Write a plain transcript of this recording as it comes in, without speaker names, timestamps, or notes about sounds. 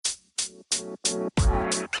What's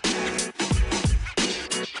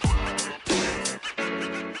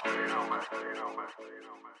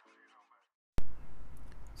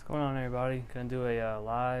going on, everybody? Gonna do a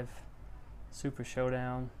live Super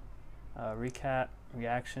Showdown recap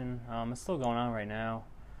reaction. It's still going on right now,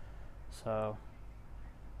 so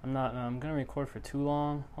I'm gonna record for too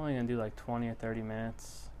long. I'm only gonna do like 20 or 30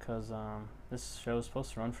 minutes because this show is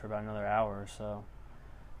supposed to run for about another hour or so.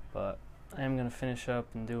 But I am gonna finish up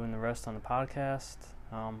and doing the rest on the podcast.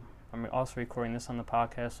 I'm also recording this on the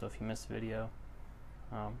podcast, so if you missed the video,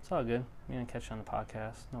 it's all good. I'm gonna catch you on the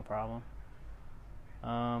podcast, no problem.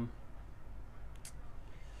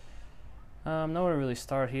 Nowhere to really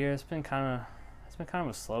start here. It's been kind of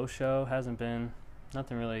a slow show. Hasn't been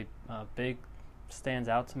nothing really big stands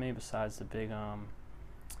out to me besides the big I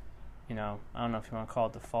don't know if you want to call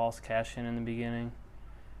it the false cash in the beginning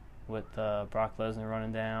with Brock Lesnar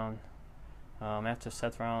running down after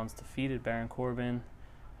Seth Rollins defeated Baron Corbin.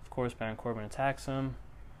 Of course, Baron Corbin attacks him,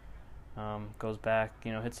 goes back,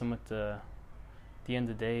 hits him with the end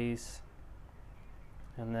of days.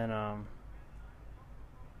 And then,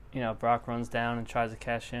 Brock runs down and tries to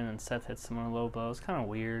cash in, and Seth hits him on a low blow. It's kind of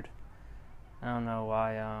weird. I don't know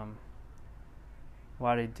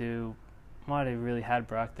why they really had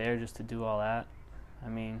Brock there just to do all that. I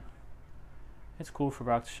mean, it's cool for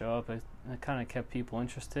Brock to show up. It kind of kept people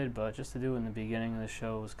interested, but just to do it in the beginning of the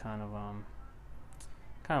show was kind of a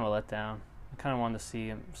letdown. I kind of wanted to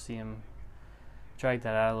see him drag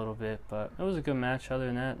that out a little bit, but it was a good match. Other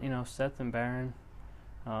than that, Seth and Baron.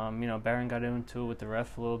 Baron got into it with the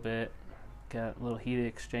ref a little bit, got a little heated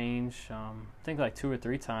exchange. I think like 2 or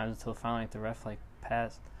 3 times until finally the ref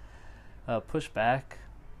pushed back,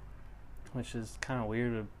 which is kind of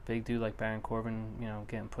weird. A big dude like Baron Corbin,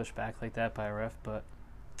 getting pushed back like that by a ref, but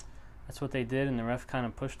that's what they did, and the ref kind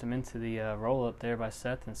of pushed him into the roll up there by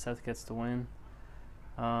Seth, and Seth gets the win.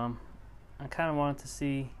 I kind of wanted to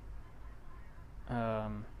see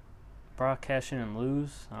Brock cash in and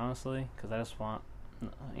lose, honestly, because I just want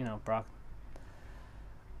Brock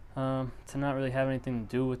to not really have anything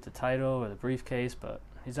to do with the title or the briefcase, but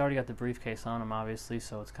he's already got the briefcase on him, obviously,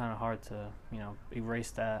 so it's kind of hard to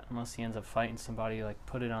erase that unless he ends up fighting somebody, like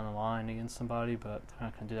put it on the line against somebody, but they're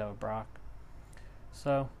not going to do that with Brock.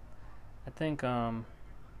 So I think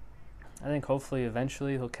hopefully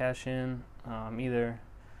eventually he'll cash in. Either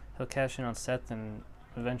he'll cash in on Seth and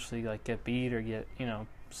eventually like get beat, or get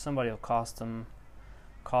somebody will cost him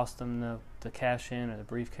the cash in or the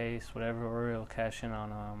briefcase, whatever, or he'll cash in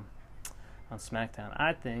on SmackDown.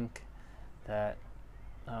 I think that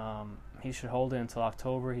he should hold it until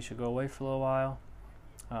October. He should go away for a little while,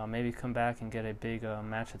 maybe come back and get a big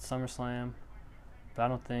match at SummerSlam. But I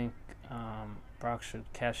don't think Brock should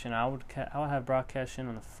cash in. I would have Brock cash in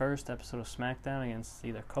on the first episode of SmackDown against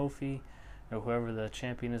either Kofi or whoever the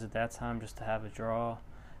champion is at that time, just to have a draw,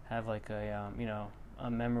 have like a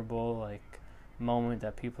memorable like moment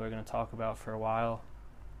that people are going to talk about for a while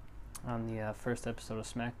on the first episode of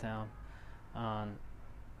SmackDown on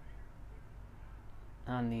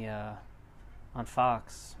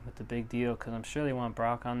Fox with the big deal, because I'm sure they want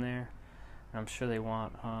Brock on there, and I'm sure they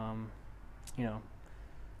want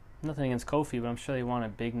nothing against Kofi, but I'm sure they want a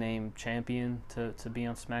big name champion to be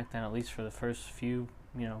on SmackDown, at least for the first few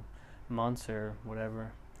months or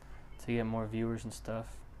whatever, to get more viewers and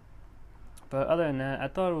stuff. But other than that, I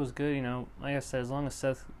thought it was good. Like I said, as long as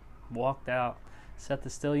Seth walked out, Seth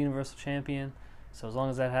is still Universal Champion. So as long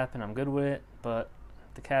as that happened, I'm good with it. But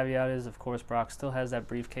the caveat is, of course, Brock still has that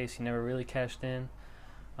briefcase. He never really cashed in.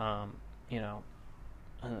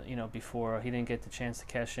 Before he didn't get the chance to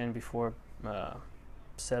cash in before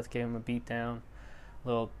Seth gave him a beatdown.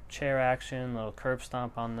 Little chair action, little curb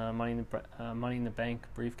stomp on the Money in the Bank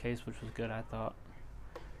briefcase, which was good, I thought.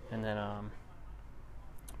 And then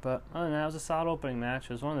but other than that, it was a solid opening match.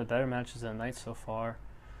 It was one of the better matches of the night so far.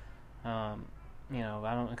 I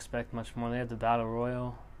don't expect much more. They have the Battle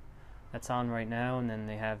Royal that's on right now, and then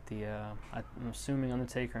they have the, I'm assuming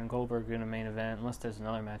Undertaker and Goldberg are in a main event, unless there's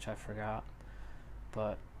another match I forgot.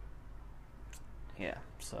 But, yeah,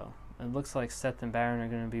 so it looks like Seth and Baron are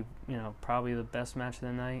going to be, probably the best match of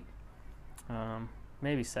the night.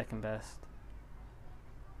 Maybe second best.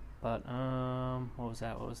 But, what was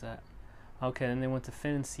that? Okay, then they went to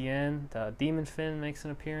Finn and Cien. The Demon Finn makes an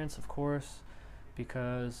appearance, of course,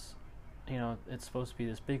 because, it's supposed to be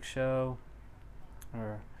this big show,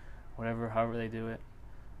 or whatever, however they do it,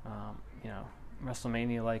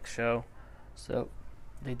 WrestleMania-like show. So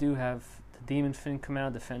they do have the Demon Finn come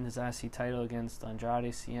out, defend his IC title against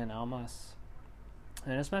Andrade Cien Almas.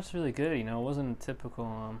 And this match is really good. It wasn't a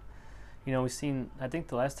typical, we've seen. I think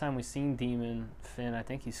the last time we seen Demon Finn, I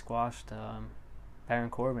think he squashed Baron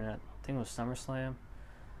Corbin at, I think it was SummerSlam.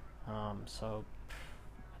 So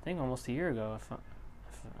I think almost a year ago,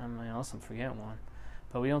 I mean, unless I'm forgetting one.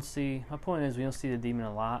 But we don't see. My point is, we don't see the Demon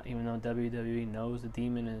a lot, even though WWE knows the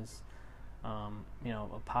Demon is, a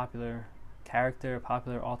popular character, a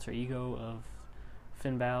popular alter ego of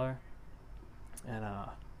Finn Balor, and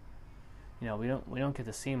we don't get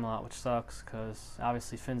to see him a lot, which sucks because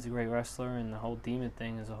obviously Finn's a great wrestler, and the whole Demon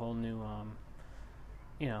thing is a whole new, I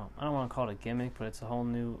don't want to call it a gimmick, but it's a whole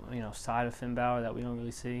new, side of Finn Balor that we don't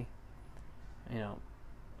really see, but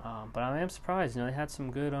I am surprised. They had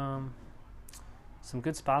some good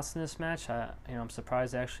spots in this match. I'm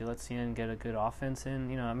surprised they actually let CN get a good offense in.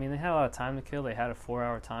 They had a lot of time to kill. They had a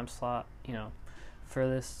 4-hour time slot, for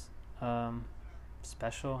this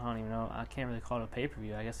special. I don't even know. I can't really call it a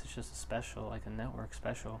pay-per-view. I guess it's just a special, like a network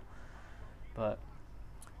special. But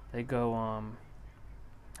they go, I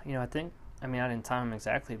think, I didn't time them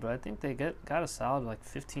exactly, but I think they got a solid, like,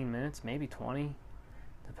 15 minutes, maybe 20,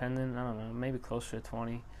 depending. I don't know, maybe closer to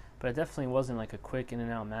 20. But it definitely wasn't like a quick in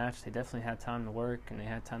and out match. They definitely had time to work, and they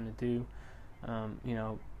had time to do,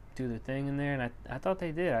 do their thing in there. And I thought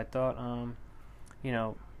they did. I thought,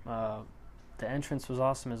 the entrance was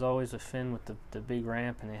awesome as always with Finn with the big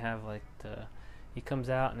ramp, and they have like he comes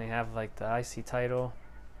out and they have like the IC title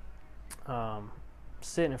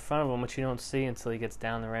sitting in front of him, which you don't see until he gets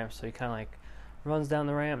down the ramp. So he kind of like runs down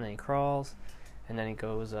the ramp and then he crawls, and then he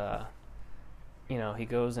goes. He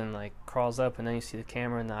goes and like crawls up, and then you see the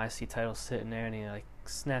camera and the IC title sitting there, and he like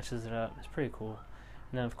snatches it up. It's pretty cool.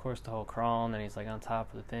 And then of course the whole crawl, and then he's like on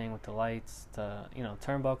top of the thing with the lights, the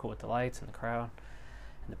turnbuckle with the lights and the crowd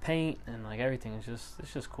and the paint and like everything. It's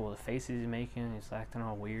just cool. The faces he's making, he's acting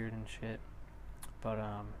all weird and shit. But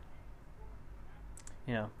I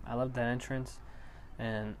loved that entrance,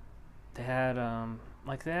 and they had a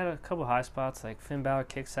couple high spots, like Finn Balor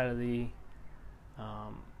kicks out of the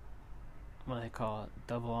what do they call it?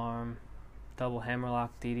 Double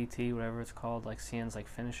hammerlock DDT, whatever it's called, like CN's like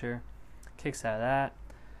finisher. Kicks out of that.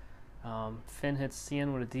 Finn hits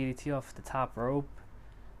CN with a DDT off the top rope,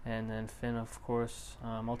 and then Finn, of course,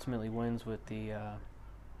 ultimately wins with the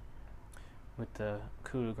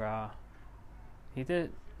coup de grace. He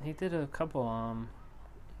did a couple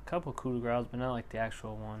coup de graces, but not like the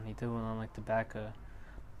actual one. He did one on like the back of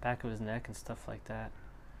his neck and stuff like that.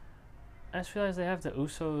 I just realized they have the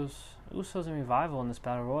Usos and Revival in this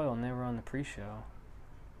Battle Royal, and they were on the pre-show.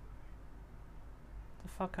 The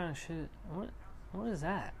fuck kind of shit? What is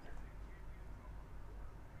that?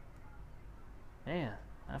 Man,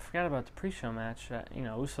 I forgot about the pre-show match.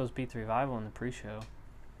 Usos beat the Revival in the pre-show,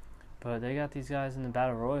 but they got these guys in the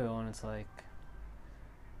Battle Royal, and it's like,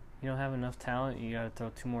 you don't have enough talent. You got to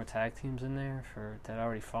throw 2 more tag teams in there that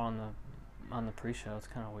already fall on the pre-show. It's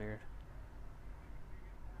kind of weird.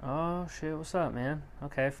 Oh shit, what's up, man?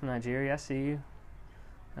 Okay, from Nigeria, I see you.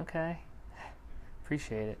 Okay,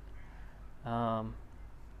 appreciate it.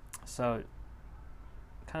 So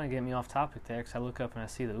kind of get me off topic there, because I look up and I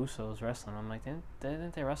see the Usos wrestling. I'm like,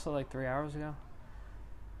 didn't they wrestle like 3 hours ago?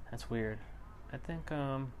 That's weird. I think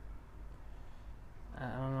I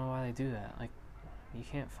don't know why they do that. Like, you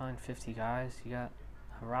can't find 50 guys. You got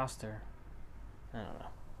a roster. I don't know.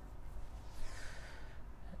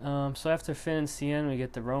 So after Finn and CN, we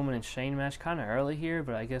get the Roman and Shane match kind of early here,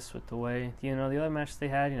 but I guess with the way, the other match they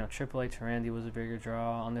had, Triple H and Randy was a bigger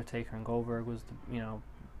draw. Undertaker and Goldberg was,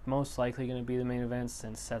 most likely going to be the main event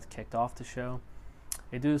since Seth kicked off the show.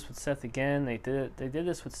 They do this with Seth again. They did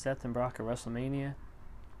this with Seth and Brock at WrestleMania,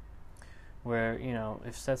 where,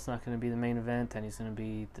 if Seth's not going to be the main event, then he's going to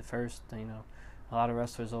be the first. A lot of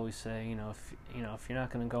wrestlers always say, if you're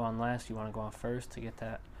not going to go on last, you want to go on first to get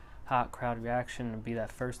that hot crowd reaction and be that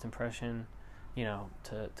first impression,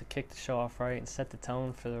 to kick the show off right and set the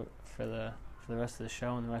tone for the rest of the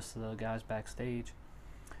show and the rest of the guys backstage.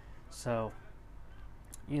 So,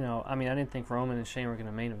 I didn't think Roman and Shane were going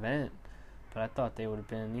to main event, but I thought they would have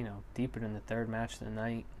been, deeper than the third match of the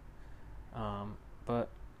night. But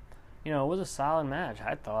it was a solid match.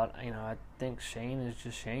 I thought, I think Shane is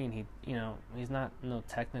just Shane. He's not no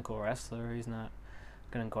technical wrestler. He's not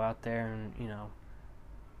going to go out there and,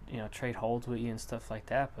 trade holds with you and stuff like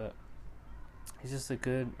that, but he's just a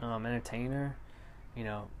good entertainer. He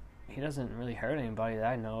doesn't really hurt anybody that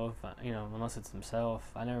I know of, unless it's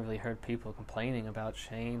himself. I never really heard people complaining about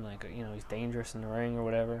Shane, like, he's dangerous in the ring or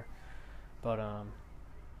whatever. But,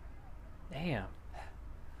 damn.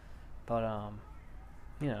 But,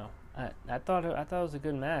 I thought it was a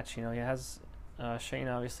good match. He has, Shane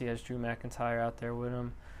obviously has Drew McIntyre out there with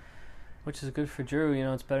him, which is good for Drew.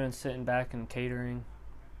 It's better than sitting back and catering.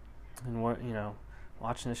 and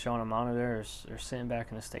watching the show on a monitor, or sitting back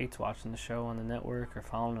in the States watching the show on the network or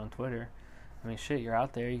following on Twitter. I mean, shit, you're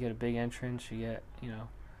out there, you get a big entrance, you get,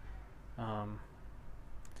 and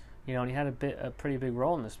he had a pretty big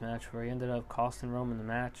role in this match where he ended up costing Roman the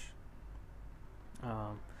match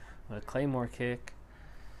with a Claymore kick.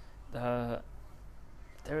 There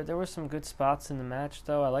were some good spots in the match,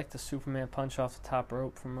 though. I like the Superman punch off the top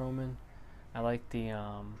rope from Roman. I like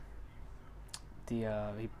him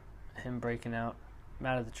breaking out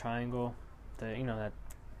of the triangle, that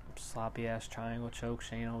sloppy ass triangle choke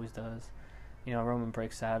Shane always does. Roman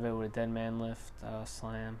breaks out of it with a dead man lift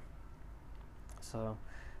slam. So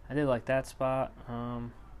I did like that spot.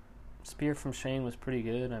 Spear from Shane was pretty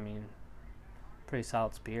good. I mean, pretty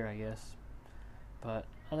solid spear, I guess. But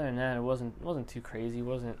other than that, it wasn't too crazy.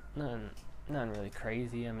 Wasn't nothing really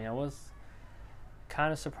crazy. I mean, I was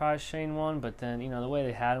kind of surprised Shane won, but then the way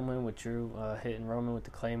they had him win with Drew hitting Roman with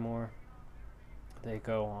the Claymore, they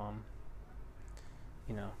go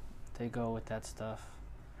with that stuff.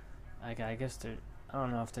 I guess I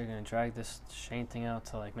don't know if they're gonna drag this Shane thing out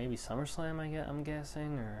to like maybe SummerSlam. I'm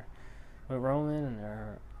guessing, or with Roman,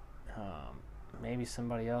 or maybe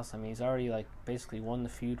somebody else. I mean, he's already like basically won the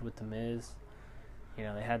feud with the Miz.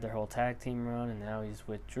 They had their whole tag team run, and now he's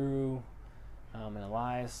with Drew and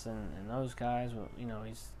Elias and those guys. Well, he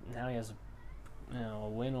has a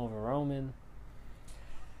win over Roman.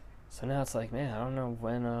 So now it's like, man, I don't know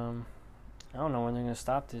when they're gonna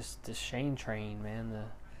stop this Shane train, man. The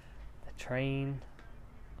train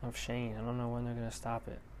of Shane. I don't know when they're gonna stop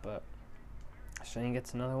it, but Shane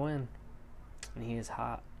gets another win, and he is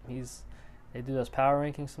hot. They do those power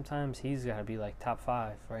rankings sometimes. He's got to be like top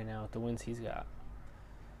 5 right now with the wins he's got.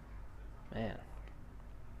 Man.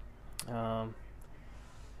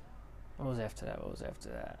 What was after that?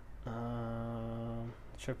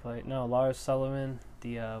 Triple H. No, Lars Sullivan.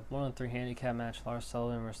 The 1-on-3 handicap match. Lars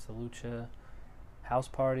Sullivan versus the Lucha House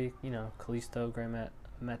Party. Kalisto, Grand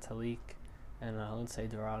Metalik, and Lince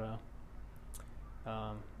Dorado.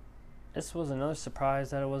 This was another surprise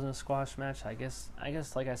that it wasn't a squash match. I guess,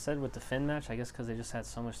 like I said with the Finn match, I guess because they just had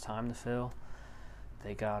so much time to fill,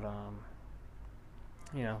 they got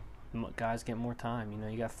guys get more time.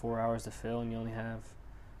 You got 4 hours to fill, and you only have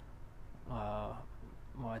I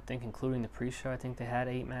think including the pre-show, I think they had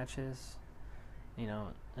 8 matches.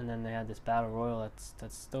 And then they had this battle royal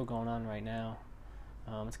that's still going on right now.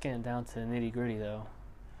 It's getting down to the nitty gritty though.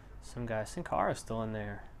 Some guy, Sin Cara's still in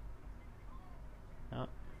there. Oh.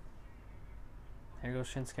 Here goes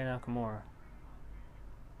Shinsuke Nakamura.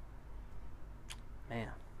 Man.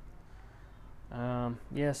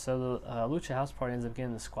 So the Lucha House Party ends up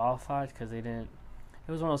getting disqualified because they didn't.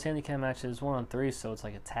 It was one of those handicap matches, 1-on-3, so it's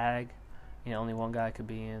like a tag. Only one guy could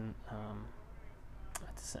be in at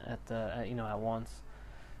once.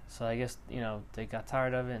 So I guess they got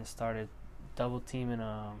tired of it and started double teaming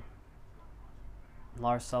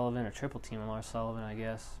Lars Sullivan, or triple teaming Lars Sullivan, I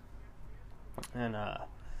guess, and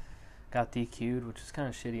got DQ'd, which is kind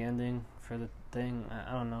of shitty ending for the thing.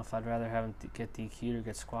 I don't know if I'd rather have him get DQ'd or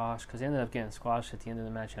get squashed, because he ended up getting squashed at the end of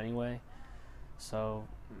the match anyway. So,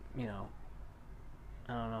 I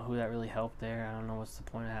don't know who that really helped there. I don't know what's the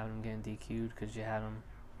point of having him getting DQ'd, because you had him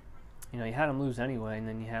lose anyway, and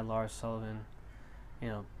then you had Lars Sullivan,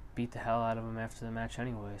 beat the hell out of him after the match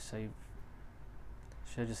anyway. So you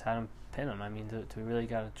should have just had him pin him. I mean, do we really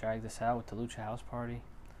got to drag this out with the Lucha House Party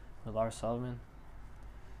with Lars Sullivan?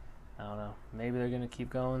 I don't know. Maybe they're going to keep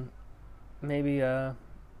going. Maybe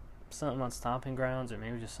something on Stomping Grounds, or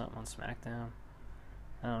maybe just something on SmackDown.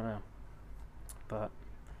 I don't know. But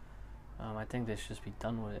I think they should just be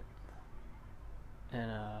done with it.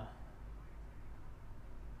 And,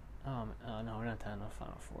 no, we're not done in the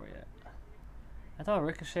Final Four yet. I thought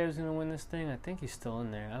Ricochet was going to win this thing. I think he's still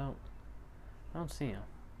in there. I don't see him.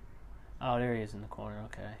 Oh, there he is in the corner.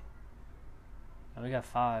 Okay. Oh, we got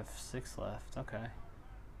 6 left. Okay.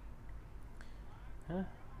 Huh?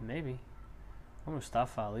 Maybe. Or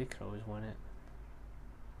Mustafa Ali could always win it.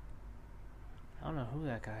 I don't know who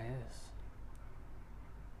that guy is.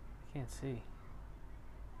 I can't see.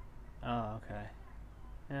 Oh, okay.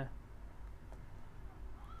 Yeah.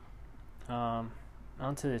 On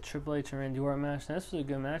to the Triple H and Randy Orton match. Now, this was a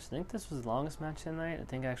good match. I think this was the longest match of the night. I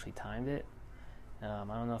think I actually timed it. I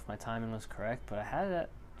don't know if my timing was correct, but I had it at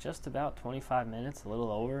just about 25 minutes, a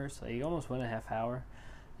little over. So you almost went a half hour.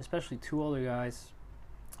 Especially 2 older guys.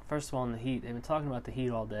 First of all, in the heat. They've been talking about the heat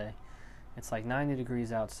all day. It's like 90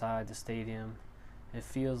 degrees outside the stadium. It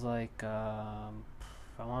feels like, I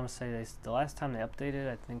want to say the last time they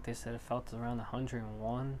updated, I think they said it felt around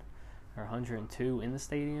 101 or 102 in the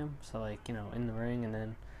stadium. So, like, in the ring. And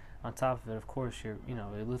then on top of it, of course, you're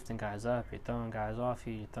lifting guys up, you're throwing guys off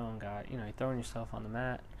you, you're throwing yourself on the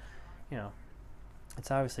mat. You know,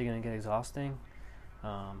 it's obviously going to get exhausting.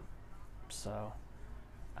 So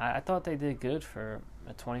I thought they did good for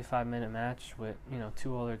a 25-minute match with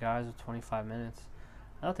two older guys with 25 minutes.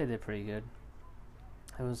 I thought they did pretty good.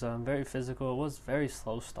 It was very physical. It was very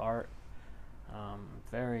slow start,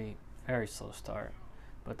 very very slow start,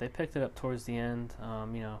 but they picked it up towards the end.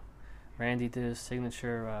 Randy did his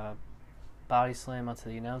signature body slam onto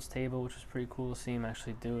the announce table, which was pretty cool to see him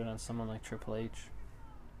actually do it on someone like Triple H.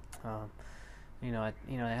 They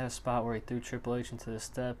had a spot where he threw Triple H into the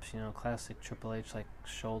steps. Classic Triple H like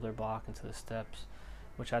shoulder block into the steps,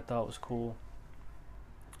 which I thought was cool.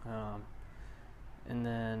 And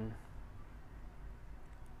then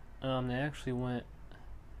they actually went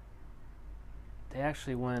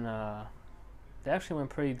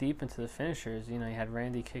pretty deep into the finishers. You had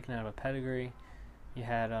Randy kicking out of a pedigree. You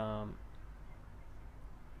had oh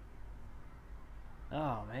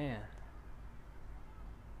man.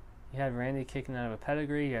 You had Randy kicking out of a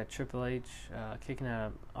pedigree. You had Triple H kicking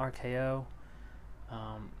out of RKO.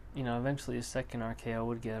 Eventually a second RKO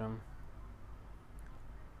would get him.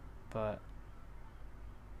 But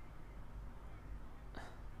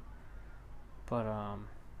I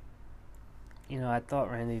thought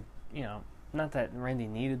Randy, not that Randy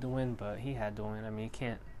needed to win, but he had to win. I mean, you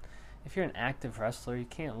can't, if you're an active wrestler, you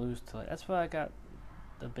can't lose to it. That's why I got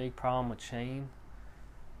the big problem with Shane,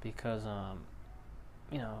 because,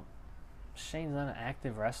 Shane's not an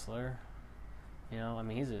active wrestler.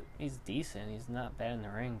 He's decent. He's not bad in the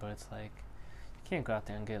ring, but it's like, you can't go out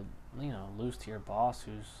there and get, lose to your boss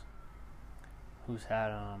who's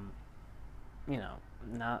had,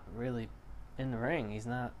 not really in the ring. He's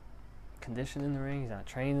not conditioned in the ring. He's not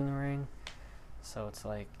trained in the ring. So it's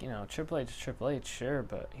like, Triple H is Triple H, sure,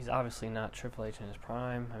 but he's obviously not Triple H in his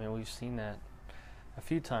prime. I mean, we've seen that a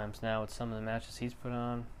few times now with some of the matches he's put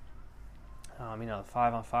on. The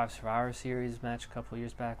 5-on-5 Survivor Series match a couple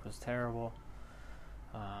years back was terrible.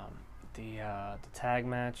 The tag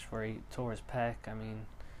match where he tore his pec. I mean,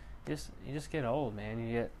 you just get old, man.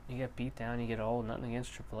 You get beat down. You get old. Nothing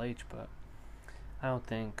against Triple H, but I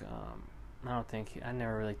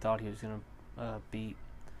never really thought he was gonna beat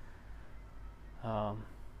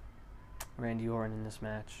Randy Orton in this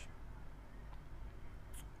match.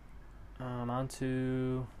 On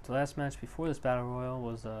to the last match before this Battle Royal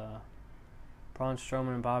was Braun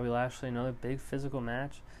Strowman and Bobby Lashley. Another big physical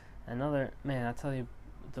match. Man, I tell you,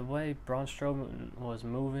 the way Braun Strowman was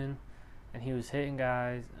moving and he was hitting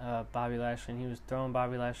guys, Bobby Lashley, and he was throwing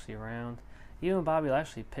Bobby Lashley around. Even Bobby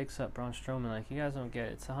Lashley picks up Braun Strowman. Like, you guys don't get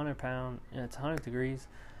it. It's 100 pounds, and it's 100 degrees,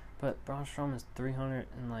 but Braun Strowman's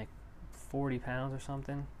 340 pounds or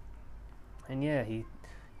something. And yeah, he,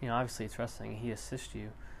 obviously it's wrestling. He assists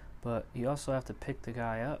you, but you also have to pick the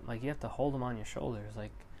guy up. Like, you have to hold him on your shoulders.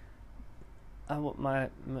 Like, my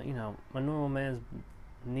normal man's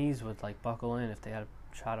knees would buckle in if they had to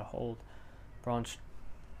try to hold Braun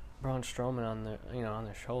Strowman on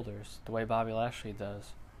their shoulders the way Bobby Lashley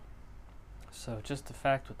does. So just the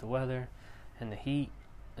fact with the weather and the heat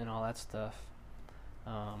and all that stuff,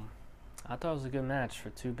 I thought it was a good match for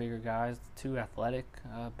two bigger guys, two athletic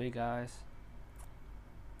big guys.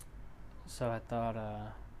 So I thought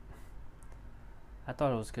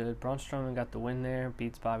it was good. Braun Strowman got the win there,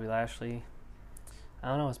 beats Bobby Lashley. I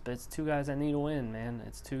don't know, it's two guys that need a win, man.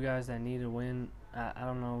 It's two guys that need a win. I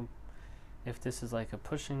don't know if this is like a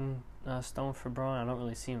pushing stone for Braun. I don't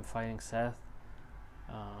really see him fighting Seth.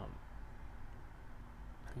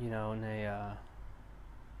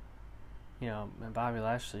 And Bobby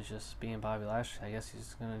Lashley's just being Bobby Lashley. I guess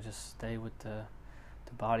he's gonna just stay with the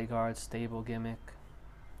bodyguard stable gimmick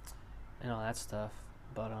and all that stuff.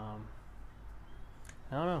 But I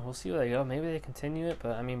don't know. We'll see where they go. Maybe they continue it,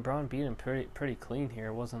 but I mean, Braun beat him pretty clean here.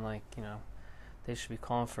 It wasn't like they should be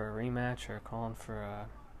calling for a rematch or calling for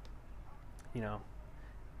a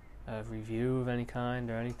review of any kind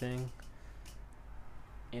or anything.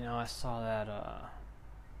 I saw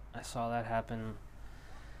that happen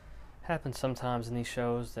sometimes in these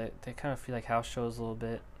shows. They kind of feel like house shows a little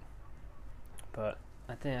bit, but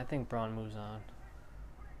I think Braun moves on.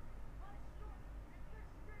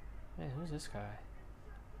 Man, who's this guy?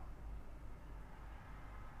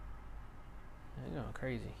 They're going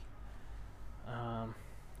crazy. And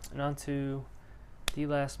on to the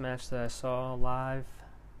last match that I saw live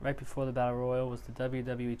right before the Battle Royal was the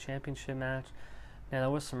WWE Championship match. Now, there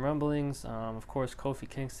was some rumblings. Of course, Kofi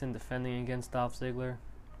Kingston defending against Dolph Ziggler.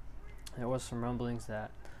 There was some rumblings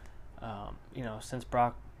that, since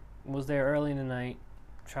Brock was there early in the night,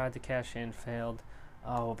 tried to cash in, failed.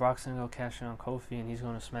 oh, well, Brock's gonna go cash in on Kofi and he's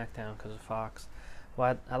going to SmackDown because of Fox.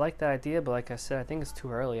 Well, I like that idea, but like I said, I think it's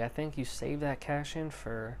too early. I think you save that cash in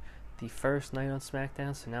for the first night on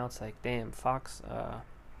SmackDown. So now it's like, damn, Fox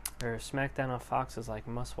or SmackDown on Fox is like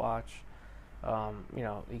must watch.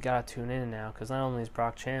 You gotta tune in now because not only is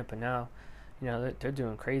Brock champ, but now, they're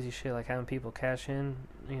doing crazy shit like having people cash in,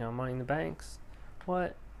 Money in the Banks.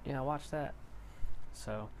 What? Watch that.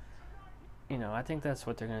 So, I think that's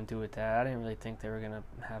what they're gonna do with that. I didn't really think they were gonna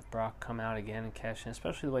have Brock come out again and cash in,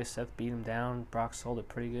 especially the way Seth beat him down. Brock sold it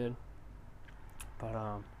pretty good, but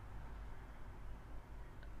I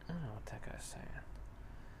don't know what that guy's saying.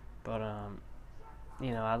 But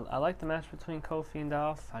I like the match between Kofi and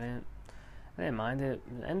Dolph. I didn't mind it.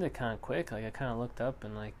 It ended kind of quick. Like I kind of looked up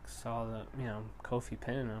and like saw the Kofi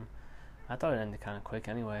pinning him. I thought it ended kind of quick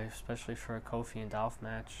anyway, especially for a Kofi and Dolph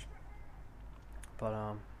match. But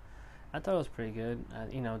I thought it was pretty good.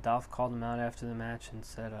 Dolph called him out after the match and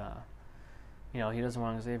said, he doesn't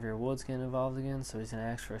want Xavier Woods getting involved again, so he's gonna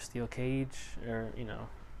ask for a steel cage, or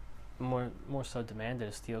more so demanded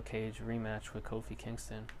a steel cage rematch with Kofi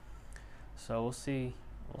Kingston. So we'll see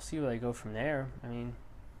where they go from there. I mean,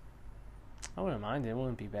 I wouldn't mind it. It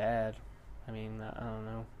wouldn't be bad. I mean, I don't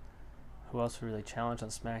know who else would really challenge on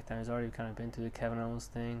SmackDown. He's already kind of been through the Kevin Owens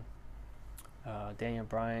thing. Daniel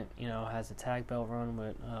Bryan, has a tag belt run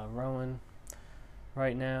with Rowan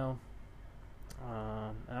right now.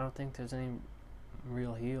 I don't think there's any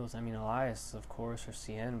real heels. I mean, Elias, of course, or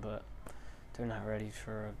CN, but they're not ready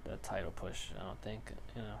for a title push. I don't think.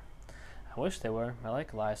 I wish they were. I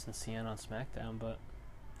like Elias and CN on SmackDown, but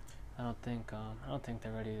I don't think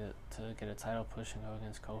they're ready to get a title push and go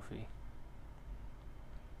against Kofi.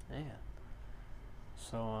 Yeah.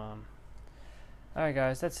 So all right,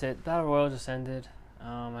 guys, that's it. Battle Royal just ended.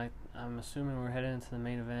 I'm assuming we're heading into the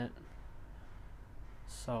main event.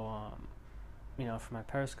 So for my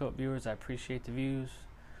Periscope viewers, I appreciate the views.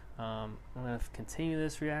 I'm gonna continue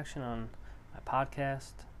this reaction on my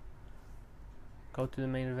podcast. Go through the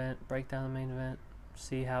main event, break down the main event,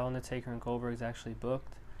 see how Undertaker and Goldberg is actually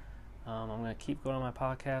booked. I'm going to keep going on my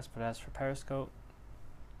podcast, but as for Periscope,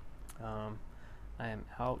 I am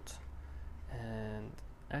out. And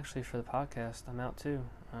actually for the podcast, I'm out too.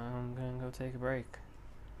 I'm going to go take a break.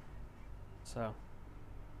 So,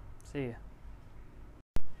 see ya.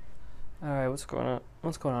 Alright, what's going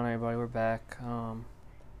on, everybody? We're back.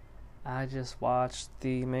 I just watched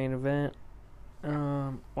the main event,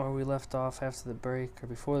 where we left off after the break, or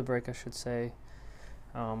before the break, I should say.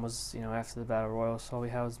 Was after the Battle Royal, so all we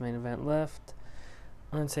had was the main event left.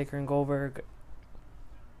 Undertaker and Goldberg.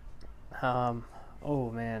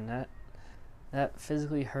 Oh man, that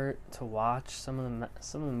physically hurt to watch. Some of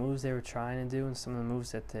the moves they were trying to do, and some of the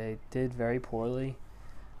moves that they did very poorly.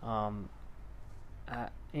 I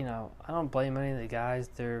don't blame any of the guys.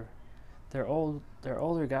 They're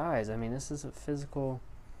older guys. I mean, this is a physical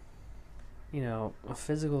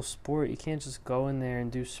sport. You can't just go in there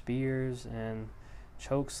and do spears and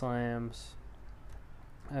choke slams.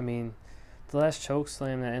 I mean, the last choke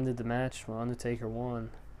slam that ended the match when Undertaker won,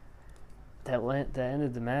 that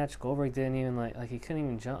ended the match, Goldberg didn't even like he couldn't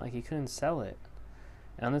even jump, like he couldn't sell it.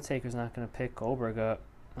 And Undertaker's not going to pick Goldberg up.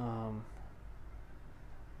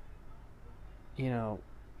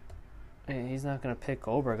 He's not going to pick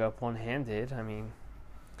Goldberg up one-handed. I mean,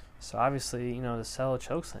 so obviously, to sell a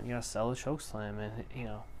choke slam, you got to sell a choke slam, and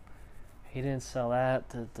he didn't sell that.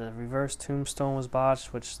 The reverse tombstone was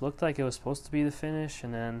botched, which looked like it was supposed to be the finish,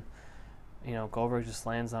 and then, Goldberg just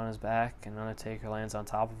lands on his back, and Undertaker lands on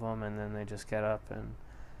top of him, and then they just get up, and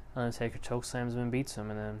Undertaker chokeslams him and beats him,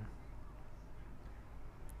 and then,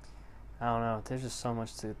 I don't know, there's just so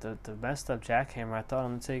much to the messed up jackhammer. I thought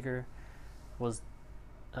Undertaker was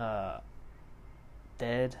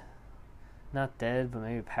dead. Not dead, but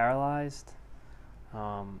maybe paralyzed.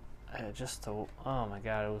 Oh my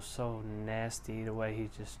god, it was so nasty the way he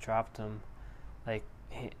just dropped him. Like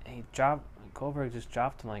Goldberg just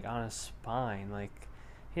dropped him like on his spine. Like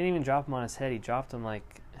he didn't even drop him on his head. He dropped him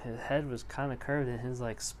like his head was kind of curved and his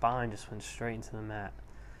like spine just went straight into the mat.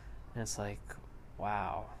 And it's like,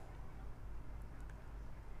 wow.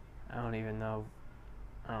 I don't know.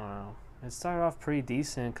 It started off pretty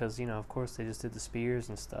decent because of course they just did the spears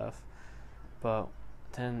and stuff. But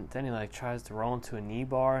then he like tries to roll into a knee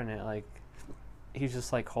bar, and it like he's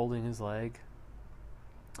just like holding his leg.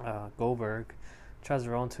 Goldberg tries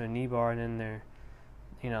to roll into a knee bar, and then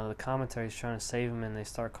the commentary's trying to save him, and they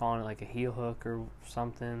start calling it like a heel hook or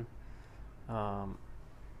something. I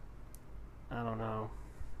don't know.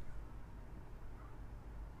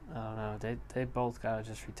 They both gotta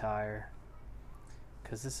just retire,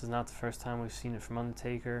 because this is not the first time we've seen it from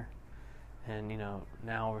Undertaker. And,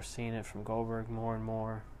 now we're seeing it from Goldberg more and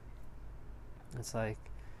more. It's like,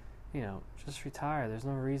 just retire. There's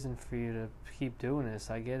no reason for you to keep doing this.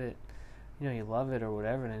 I get it. You love it or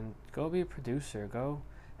whatever, then go be a producer.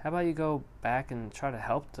 How about you go back and try to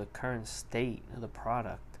help the current state of the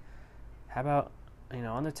product? How about,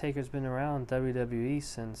 Undertaker's been around WWE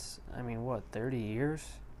since, 30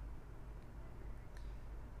 years?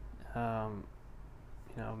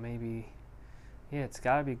 Maybe, it's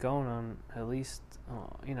got to be going on at least,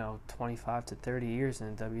 25 to 30 years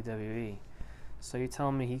in WWE. So you're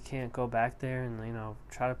telling me he can't go back there and,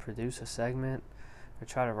 try to produce a segment or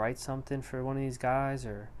try to write something for one of these guys?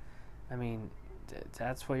 Or,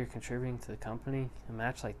 that's what you're contributing to the company, a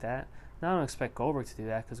match like that? Now, I don't expect Goldberg to do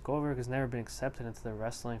that, because Goldberg has never been accepted into the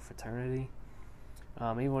wrestling fraternity.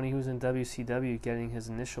 Even when he was in WCW getting his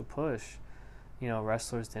initial push,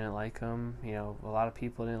 wrestlers didn't like him. A lot of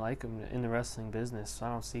people didn't like him in the wrestling business. So I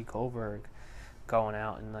don't see Goldberg going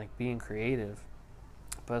out and being creative.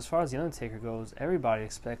 But as far as The Undertaker goes, everybody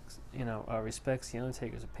respects The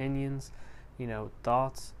Undertaker's opinions,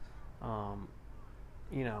 thoughts.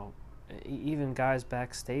 Even guys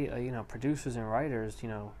backstage, producers and writers,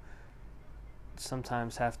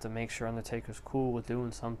 sometimes have to make sure Undertaker's cool with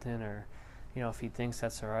doing something, or, if he thinks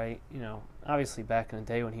that's alright. Obviously back in the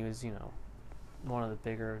day when he was, one of the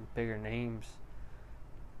bigger names,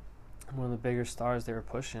 one of the bigger stars they were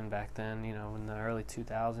pushing back then, in the early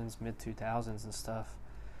 2000s, mid 2000s and stuff.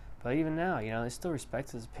 But even now, they still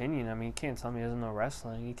respect his opinion. You can't tell me he doesn't know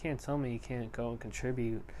wrestling. You can't tell me he can't go and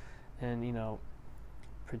contribute and,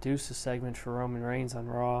 produce a segment for Roman Reigns on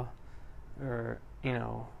Raw, or,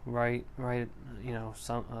 write,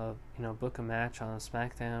 book a match on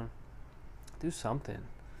SmackDown. Do something.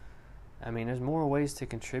 There's more ways to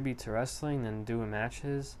contribute to wrestling than doing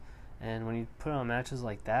matches. And when you put on matches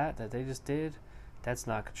like that they just did, that's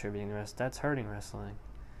not contributing to wrestling. That's hurting wrestling.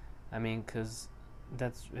 Because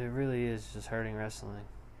it really is just hurting wrestling.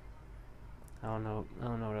 I don't know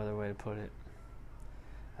what other way to put it.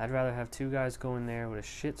 I'd rather have two guys go in there with a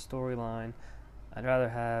shit storyline. I'd rather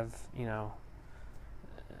have,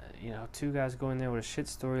 two guys go in there with a shit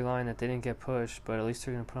storyline that they didn't get pushed, but at least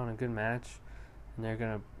they're going to put on a good match. And they're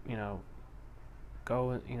going to,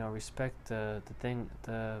 go, respect the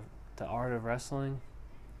art of wrestling,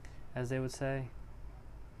 as they would say.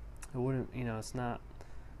 It wouldn't, it's not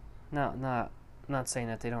saying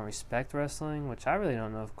that they don't respect wrestling, which I really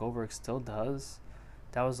don't know if Goldberg still does.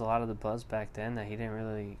 That was a lot of the buzz back then, that he didn't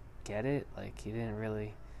really get it. He didn't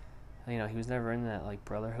really, he was never in that,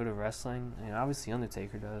 brotherhood of wrestling. Obviously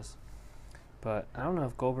Undertaker does. But I don't know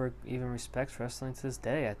if Goldberg even respects wrestling to this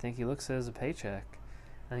day. I think he looks at it as a paycheck.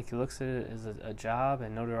 I think he looks at it as a job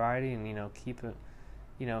and notoriety, and, keep it,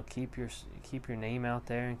 keep your name out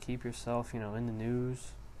there and keep yourself, in the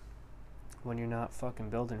news when you're not fucking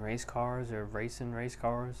building race cars or racing race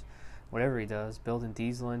cars. Whatever he does, building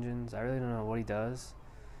diesel engines. I really don't know what he does.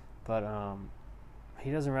 But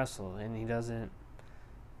he doesn't wrestle, and he doesn't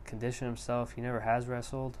condition himself. He never has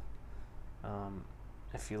wrestled.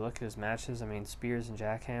 If you look at his matches, spears and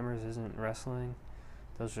jackhammers isn't wrestling.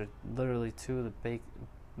 Those are literally two of the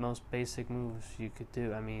most basic moves you could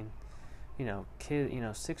do.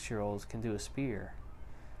 6-year-olds can do a spear.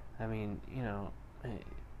 I don't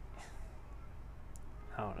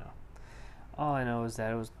know. All I know is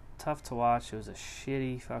that it was tough to watch. It was a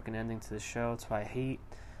shitty fucking ending to the show. That's why I hate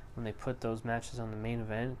when they put those matches on the main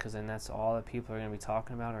event, because then that's all that people are going to be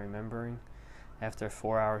talking about and remembering after a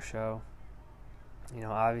 4-hour show.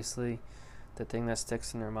 Obviously the thing that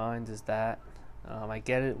sticks in their mind is that. I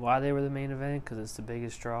get it why they were the main event, because it's the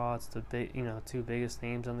biggest draw. It's the two biggest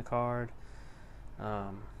names on the card.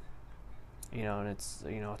 And it's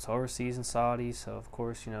it's overseas in Saudi, so of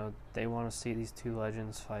course they want to see these two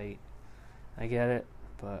legends fight. I get it,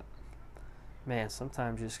 but man,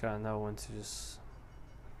 sometimes you just gotta know when to just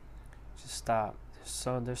stop.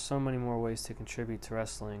 There's so many more ways to contribute to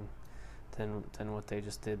wrestling than what they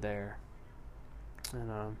just did there.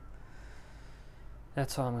 And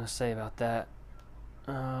that's all I'm gonna say about that.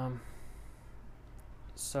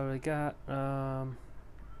 So I got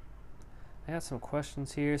some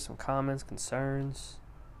questions here, some comments, concerns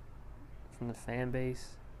from the fan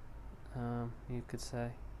base, you could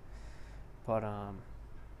say. But I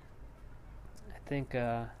think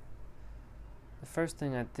the first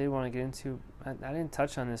thing I did want to get into, I didn't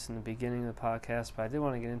touch on this in the beginning of the podcast, but I did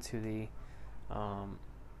want to get into the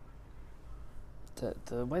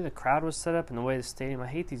way the crowd was set up and the way the stadium. I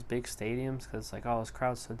hate these big stadiums, because it's like, oh, this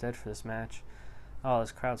crowd's so dead for this match. Oh,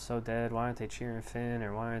 this crowd's so dead. Why aren't they cheering Finn,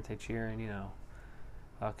 or why aren't they cheering,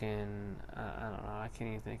 fucking, I don't know. I can't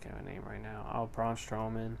even think of a name right now. Oh, Braun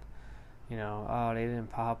Strowman. oh, they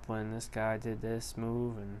didn't pop when this guy did this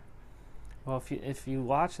move. And well, if you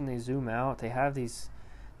watch and they zoom out, they have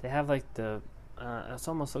like the it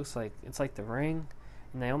almost looks like it's like the ring,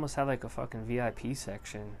 and they almost have like a fucking VIP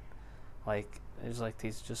section. Like there's like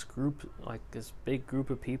these just like this big group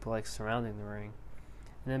of people like surrounding the ring.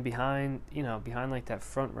 And then behind like that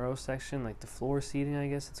front row section, like the floor seating, I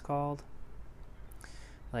guess it's called.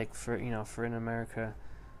 Like for in America,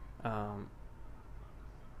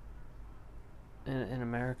 in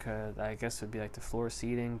America, I guess it would be like the floor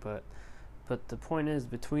seating. But the point is,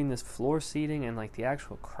 between this floor seating and like the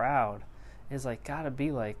actual crowd, is like gotta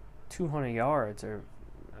be like 200 yards or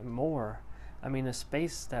more. I mean, a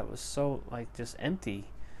space that was so like just empty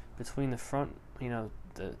between the front,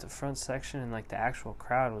 the front section and like the actual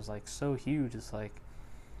crowd was like so huge. It's like,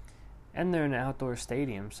 and they're in an outdoor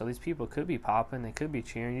stadium, so these people could be popping, they could be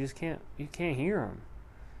cheering. You can't hear them.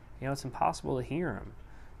 It's impossible to hear them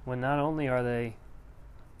when not only are they,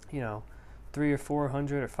 300 or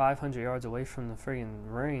 400 or 500 yards away from the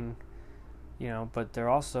friggin' ring, but they're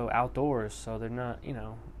also outdoors, so they're not, they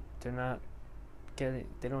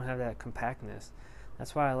don't have that compactness.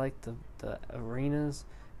 That's why I like the arenas.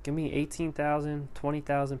 Give me 18,000,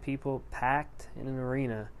 20,000 people packed in an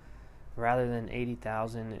arena rather than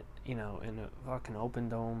 80,000, in a fucking open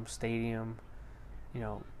dome stadium,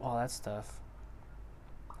 all that stuff.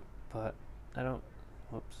 But I don't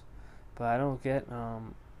get, I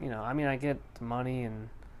mean, I get the money and,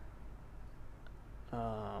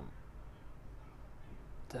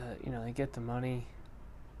 they get the money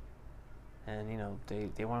and,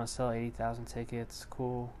 they want to sell 80,000 tickets,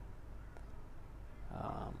 cool.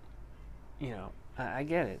 I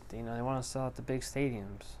get it. They want to sell at the big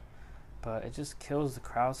stadiums, but it just kills the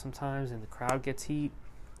crowd sometimes, and the crowd gets heat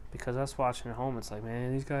because us watching at home, it's like,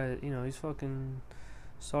 man, these guys, these fucking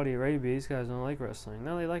Saudi Arabia, these guys don't like wrestling.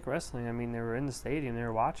 No, they like wrestling. I mean, they were in the stadium, they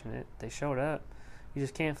were watching it, they showed up. You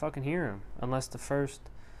just can't fucking hear them unless the front,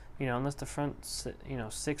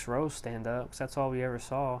 6 rows stand up, because that's all we ever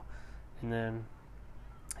saw. And then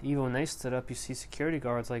even when they stood up, you see security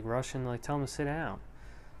guards like rushing, like tell them to sit down.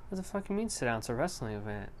 What the fuck you mean sit down? It's a wrestling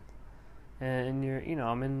event. And you're,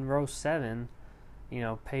 I'm in row 7,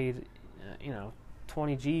 paid,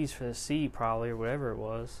 20 G's for the seat probably, or whatever it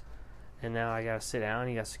was. And now I gotta sit down.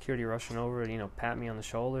 You got security rushing over and, pat me on the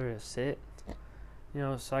shoulder to sit.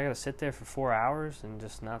 So I gotta sit there for 4 hours and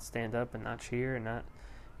just not stand up and not cheer and not,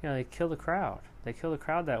 they kill the crowd. They kill the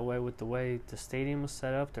crowd that way with the way the stadium was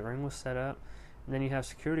set up, the ring was set up. And then you have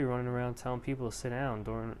security running around telling people to sit down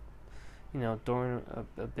during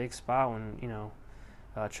a big spot when,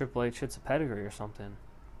 Triple H hits a pedigree or something.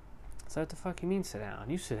 So what the fuck you mean sit down?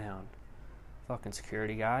 You sit down. Fucking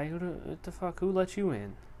security guy. What the fuck? Who let you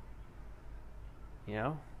in?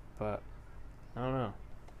 But I don't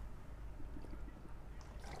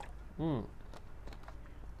know.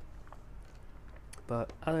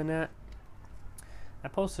 But other than that, I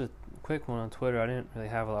posted a quick one on Twitter. I didn't really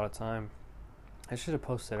have a lot of time. I should have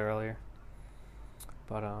posted earlier.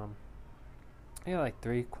 But I got like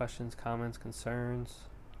 3 questions, comments, concerns.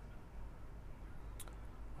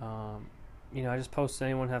 I just posted,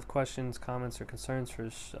 anyone have questions, comments, or concerns for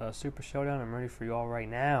Super Showdown? I'm ready for you all right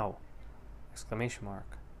now! !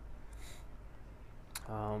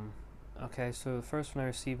 Okay, so the first one I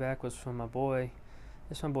received back was from my boy.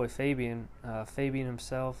 This is my boy Fabian. Fabian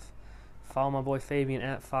himself. Follow my boy Fabian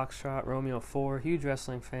at Foxtrot Romeo 4. Huge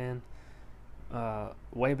wrestling fan.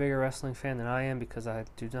 Way bigger wrestling fan than I am, because I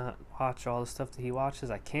do not watch all the stuff that he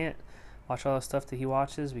watches. I can't watch all the stuff that he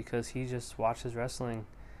watches because he just watches wrestling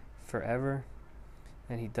forever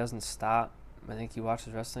and he doesn't stop. I think he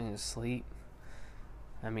watches wrestling in his sleep.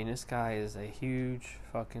 I mean, this guy is a huge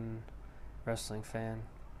fucking wrestling fan,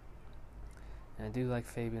 and I do like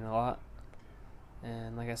Fabian a lot.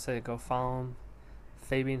 And like I said, go follow him,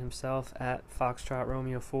 Fabian himself, at Foxtrot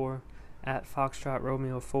Romeo 4, at Foxtrot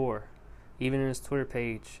Romeo 4. Even in his Twitter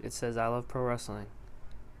page, it says, I love pro wrestling.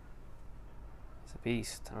 He's a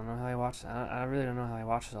beast. I don't know how he watches. I really don't know how he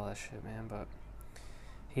watches all that shit, man. But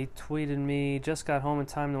he tweeted me, just got home in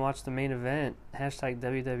time to watch the main event. Hashtag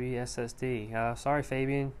WWSSD. Sorry,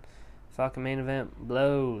 Fabian. Fucking main event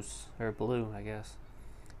blows. Or blew, I guess.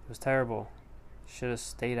 It was terrible. Should have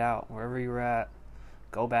stayed out. Wherever you were at,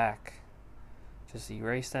 go back. Just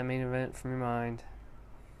erase that main event from your mind.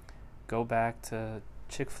 Go back to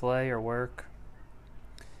Chick-fil-A or work,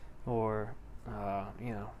 or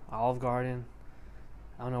Olive Garden.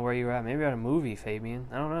 I don't know where you were at. Maybe at a movie, Fabian.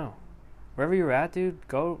 I don't know. Wherever you were at, dude,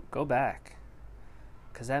 go back,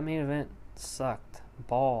 because that main event sucked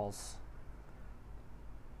balls.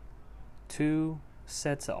 2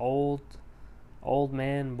 sets of old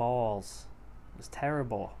man balls. It was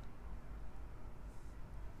terrible.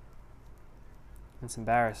 It's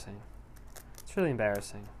embarrassing. It's really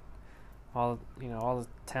embarrassing. All the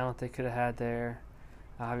talent they could have had there.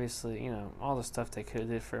 Obviously, all the stuff they could have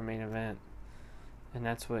did for a main event, and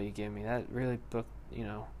that's what you give me. That really booked,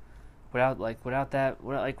 without that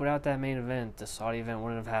main event, the Saudi event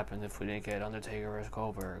wouldn't have happened if we didn't get Undertaker versus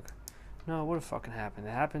Goldberg. No, it would have fucking happened.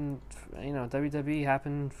 It happened, WWE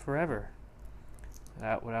happened forever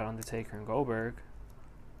without Undertaker and Goldberg.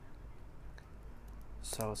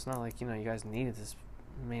 So it's not like, you guys needed this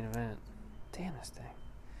main event. Damn this thing.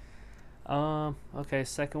 Okay,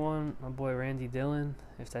 second one, my boy Randy Dillon,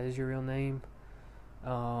 if that is your real name,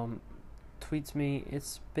 tweets me,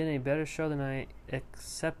 "It's been a better show than I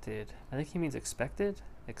accepted." I think he means expected?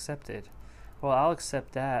 Accepted. Well, I'll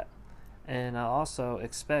accept that, and I'll also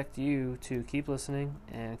expect you to keep listening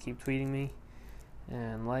and keep tweeting me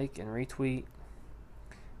and like and retweet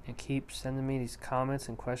and keep sending me these comments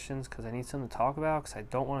and questions, because I need something to talk about, because I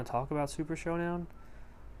don't want to talk about Super Showdown,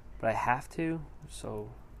 but I have to, so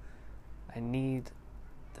I need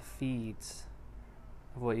the feeds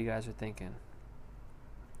of what you guys are thinking.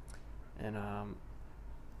 And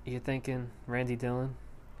you're thinking Randy Dillon.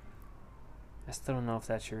 I still don't know if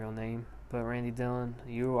that's your real name, but Randy Dillon,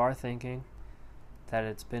 you are thinking that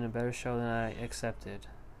it's been a better show than I accepted.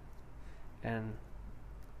 And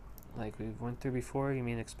like we went through before, you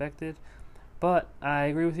mean expected. But I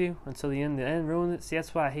agree with you until the end. The end ruined it. See,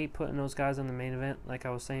 that's why I hate putting those guys on the main event, like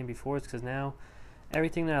I was saying before. It's because now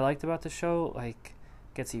everything that I liked about the show, like,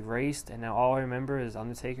 gets erased, and now all I remember is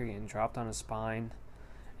Undertaker getting dropped on his spine,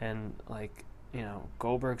 and, like,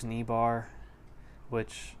 Goldberg's knee bar,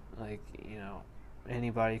 which, like,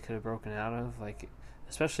 anybody could have broken out of, like,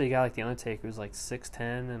 especially a guy like The Undertaker who's, like,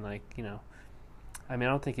 6'10", and, like, I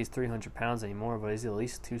don't think he's 300 pounds anymore, but he's at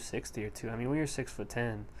least 260 or 2. I mean, when you're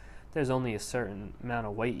 6'10", there's only a certain amount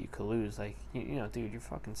of weight you could lose. Like, dude, you're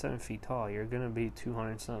fucking 7 feet tall. You're going to be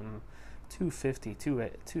 200-something, 250,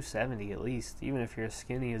 270 at least, even if you're as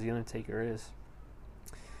skinny as The Undertaker is.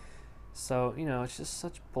 So, it's just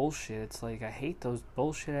such bullshit. It's like, I hate those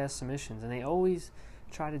bullshit-ass submissions, and they always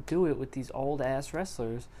try to do it with these old-ass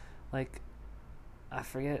wrestlers. Like, I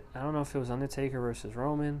don't know if it was Undertaker versus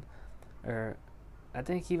Roman, or I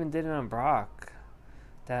think he even did it on Brock.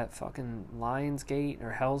 That fucking Lion's Gate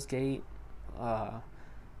or Hell's Gate. No,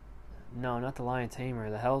 not the Lion Tamer,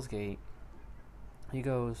 the Hell's Gate. He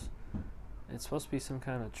goes, it's supposed to be some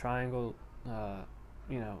kind of triangle,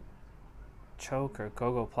 choke or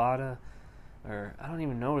go-go plata, or I don't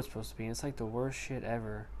even know what it's supposed to be. It's like the worst shit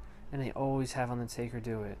ever, and they always have Undertaker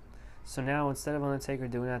do it. So now instead of Undertaker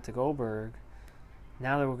doing that to Goldberg,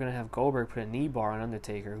 now that we're gonna have Goldberg put a knee bar on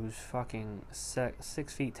Undertaker, who's fucking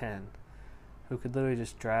 6'10", who could literally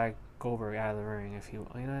just drag Goldberg out of the ring if you.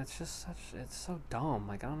 It's just it's so dumb.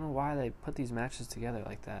 Like, I don't know why they put these matches together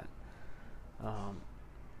like that. I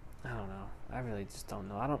don't know. I really just don't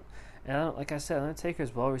know. I don't. Like I said, Undertaker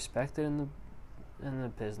is well respected in the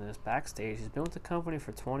business backstage. He's been with the company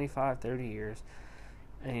for 25, 30 years,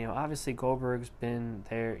 and obviously Goldberg's been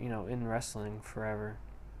there, in wrestling forever.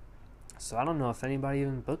 So I don't know if anybody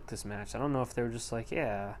even booked this match. I don't know if they were just like,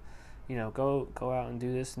 yeah, go out and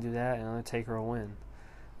do this and do that, and Undertaker will win.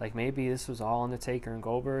 Like, maybe this was all Undertaker and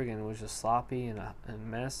Goldberg, and it was just sloppy and a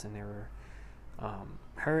mess, and they were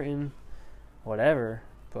hurting, whatever.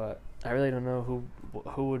 But I really don't know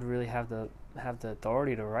who would really have the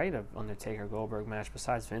authority to write a Undertaker Goldberg match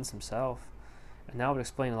besides Vince himself, and that would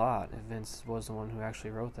explain a lot if Vince was the one who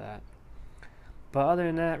actually wrote that. But other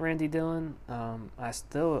than that, Randy Dillon, at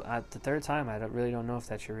the third time, I really don't know if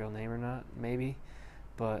that's your real name or not, maybe.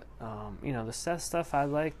 But, the Seth stuff I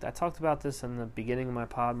liked. I talked about this in the beginning of my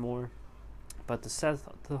pod more. But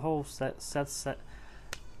the whole Seth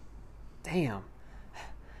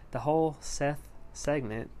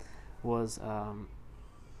segment was,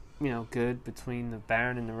 good between the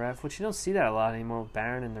Baron and the ref, which you don't see that a lot anymore,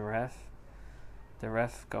 Baron and the ref. The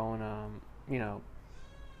ref going,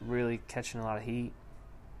 really catching a lot of heat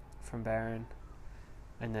from Baron,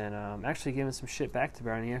 and then actually giving some shit back to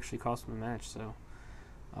Baron. He actually cost him a match. So,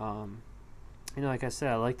 like I said,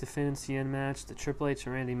 I like the Finn and CN match. The Triple H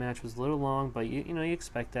and Randy match was a little long, but you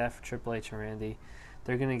expect that for Triple H and Randy.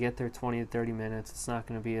 They're gonna get their 20 to 30 minutes. It's not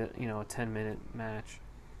gonna be a 10-minute match.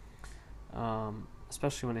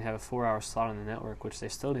 Especially when they have a 4-hour slot on the network, which they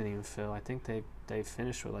still didn't even fill. I think they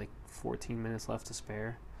finished with like 14 minutes left to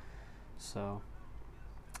spare. So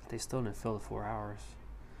they still didn't fill the 4 hours.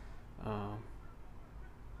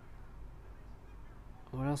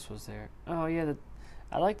 What else was there? Oh yeah,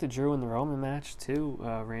 I like the Drew and the Roman match too.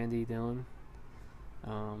 Randy Dillon.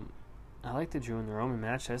 I like the Drew and the Roman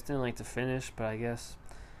match. I just didn't like the finish, but I guess,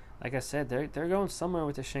 like I said, they're going somewhere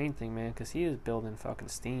with the Shane thing, man, because he is building fucking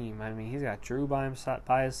steam. I mean, he's got Drew by his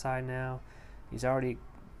side now. He's already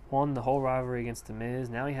won the whole rivalry against The Miz.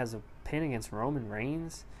 Now he has a pin against Roman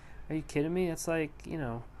Reigns. Are you kidding me? That's like,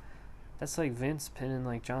 that's like Vince pinning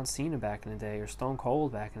like John Cena back in the day or Stone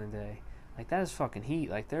Cold back in the day. Like, that is fucking heat.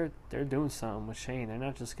 Like, they're doing something with Shane. They're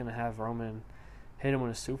not just gonna have Roman hit him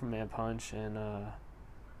with a Superman punch and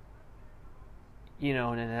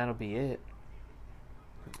and then that'll be it.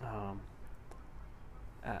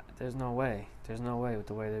 There's no way. There's no way with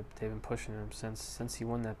the way they've been pushing him since he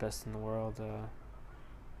won that Best in the World.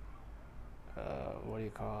 What do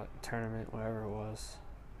you call it? Tournament, whatever it was.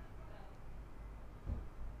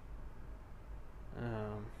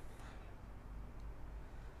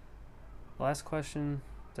 Last question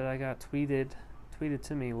that I got tweeted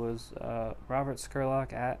to me was Robert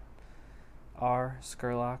Skurlock at R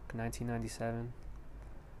Skurlock 1997.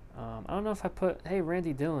 I don't know if I put, hey,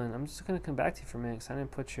 Randy Dillon. I'm just going to come back to you for a minute because I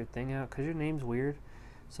didn't put your thing out because your name's weird.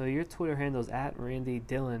 So your Twitter handle is at Randy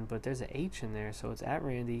Dillon, but there's an H in there, so it's at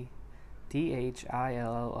Randy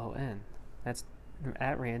DHILLON. That's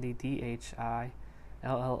at Randy DHILLON.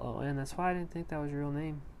 That's why I didn't think that was your real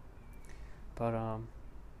name. But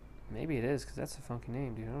maybe it is because that's a funky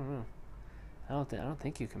name, dude. I don't know. I don't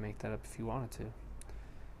think you can make that up if you wanted to.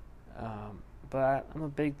 But I'm a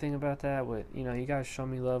big thing about that. With you guys show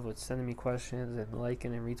me love with sending me questions and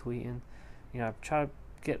liking and retweeting. I try to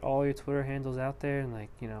get all your Twitter handles out there and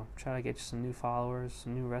try to get you some new followers,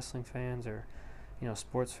 some new wrestling fans or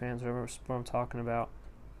sports fans, whatever sport I'm talking about.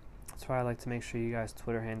 That's why I like to make sure you guys'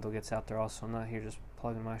 Twitter handle gets out there. Also, I'm not here just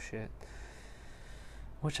plugging my shit,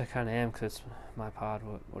 which I kind of am because it's my pod.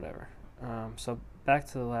 Whatever. So back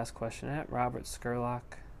to the last question at Robert Skurlock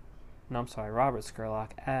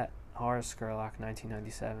at R Skurlock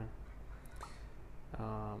 1997.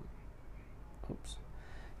 Oops.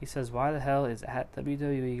 He says, why the hell is at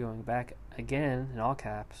WWE going back again in all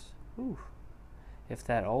caps? Ooh. If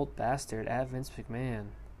that old bastard at Vince McMahon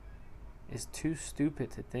is too stupid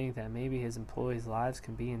to think that maybe his employees' lives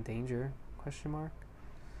can be in danger? ?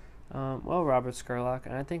 Well, Robert Skurlock,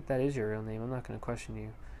 and I think that is your real name. I'm not going to question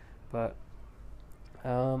you, but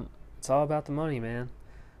it's all about the money, man.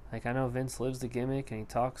 Like, I know Vince lives the gimmick and he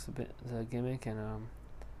talks the gimmick, and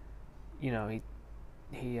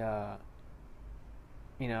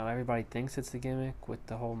everybody thinks it's the gimmick with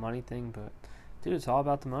the whole money thing, but dude, it's all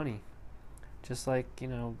about the money. Just like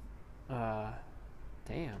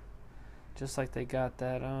just like they got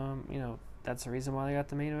that that's the reason why they got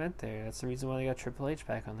the main event there. That's the reason why they got Triple H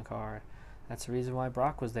back on the card. That's the reason why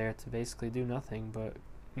Brock was there, to basically do nothing but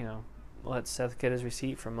let Seth get his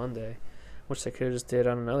receipt from Monday, which they could have just did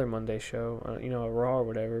on another Monday show, a Raw or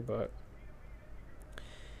whatever. But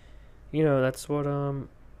that's what I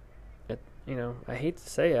hate to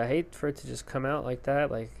say it. I hate for it to just come out like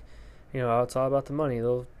that. Like, it's all about the money.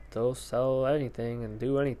 They'll sell anything and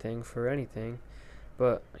do anything for anything.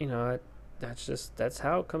 But that's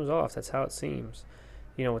how it comes off. That's how it seems.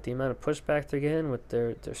 With the amount of pushback they're getting with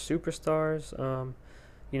their superstars.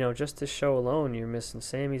 Just this show alone, you're missing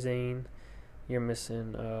Sami Zayn, you're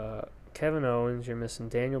missing Kevin Owens, you're missing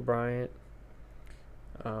Daniel Bryan.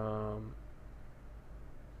 I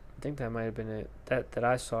think that might have been it. That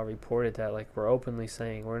I saw reported that we're openly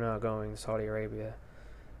saying we're not going to Saudi Arabia.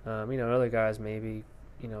 Other guys maybe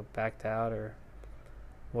backed out or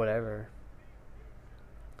whatever.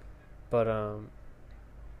 But and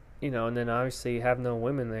then obviously you have no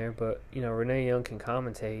women there, but Renee Young can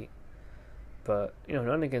commentate. But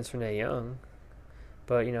nothing against Renee Young.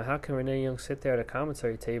 But how can Renee Young sit there at a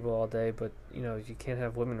commentary table all day, but you can't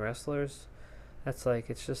have women wrestlers? That's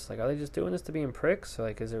it's just are they just doing this to being pricks? Or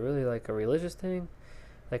is it really a religious thing?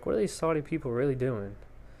 What are these Saudi people really doing?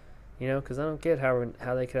 Because I don't get how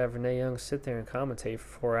they could have Renee Young sit there and commentate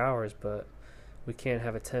for 4 hours, but we can't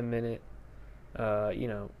have a 10-minute,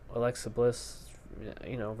 Alexa Bliss,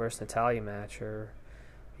 versus Natalya match, or,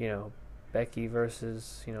 Becky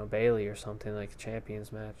versus, Bayley or something, like a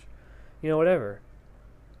champions match. Whatever.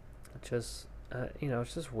 It's just,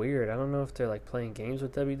 it's just weird. I don't know if they're, playing games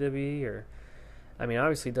with WWE, or,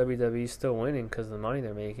 obviously WWE's still winning because of the money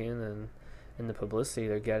they're making and the publicity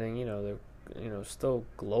they're getting. They're, still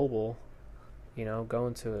global,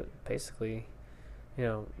 going to it, basically,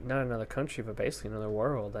 not another country, but basically another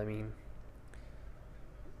world.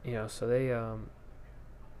 So they,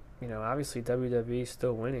 obviously WWE's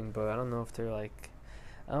still winning, but I don't know if they're I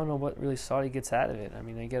don't know what really Saudi gets out of it.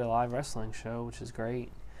 They get a live wrestling show, which is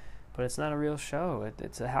great, but it's not a real show.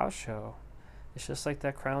 It's a house show. It's just like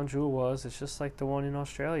that Crown Jewel was. It's just like the one in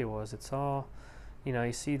Australia was. It's all,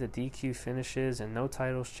 You see the DQ finishes and no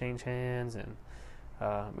titles change hands, and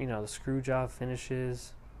the screw job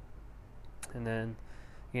finishes, and then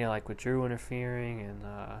like with Drew interfering, and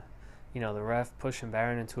the ref pushing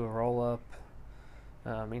Baron into a roll up.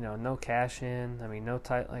 No cash in. I mean, no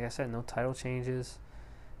title. Like I said, no title changes.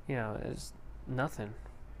 It's nothing.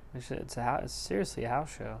 It's seriously a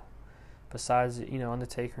house show. Besides,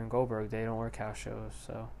 Undertaker and Goldberg, they don't work house shows,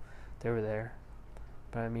 so they were there.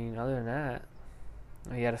 But I mean, other than that,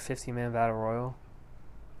 you had a 50-man battle royal.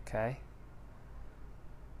 Okay.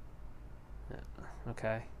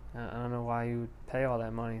 Okay. I don't know why you would pay all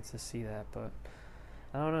that money to see that, but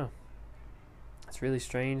I don't know. It's really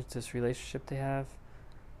strange, this relationship they have.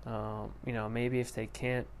 Maybe if they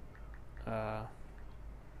can't,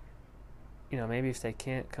 maybe if they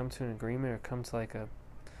can't come to an agreement or come to like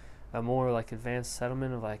a more like advanced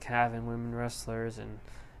settlement of like having women wrestlers and,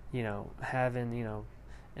 having,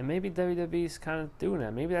 and maybe WWE's kind of doing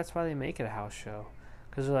that. Maybe that's why they make it a house show.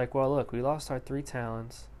 Because they're like, well, look, we lost our 3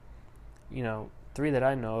 talents, 3 that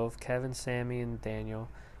I know of, Kevin, Sammy, and Daniel.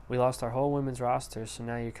 We lost our whole women's roster, so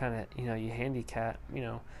now you're kind of, you handicap,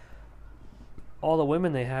 all the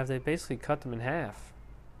women they have, they basically cut them in half.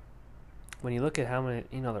 When you look at how many,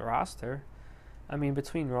 the roster, I mean,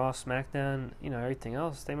 between Raw, SmackDown, everything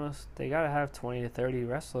else, they gotta have 20 to 30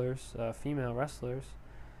 wrestlers, female wrestlers,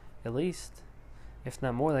 at least. If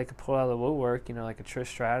not more, they could pull out of the woodwork, like a Trish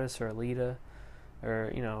Stratus or a Lita,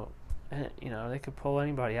 or, they could pull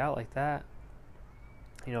anybody out like that,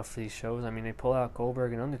 for these shows. I mean, they pull out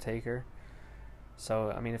Goldberg and Undertaker.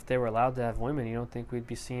 So, I mean, if they were allowed to have women, you don't think we'd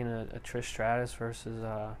be seeing a Trish Stratus versus,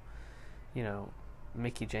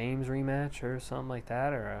 Mickie James rematch or something like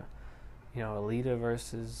that, or Alita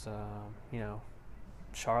versus,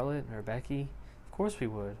 Charlotte or Becky? Of course we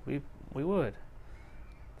would. We would.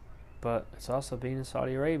 But it's also being in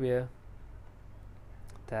Saudi Arabia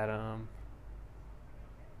that,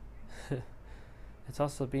 it's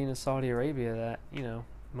also being in Saudi Arabia that,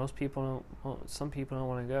 most people don't, some people don't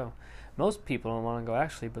want to go. Most people don't want to go,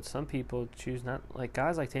 actually, but some people choose not. Like,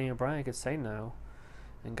 guys like Daniel Bryan could say no,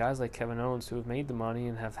 and guys like Kevin Owens who have made the money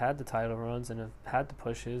and have had the title runs and have had the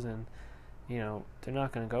pushes, and, they're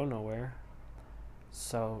not going to go nowhere.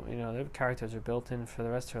 So, their characters are built in for the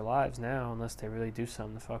rest of their lives now, unless they really do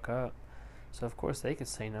something to fuck up. So, of course, they could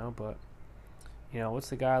say no, but, what's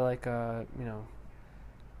the guy like, well,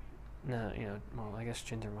 I guess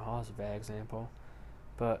Jinder Mahal is a bad example,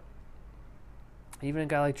 but even a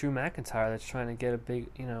guy like Drew McIntyre that's trying to get a big,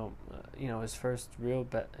 his first real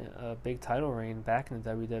big title reign back in the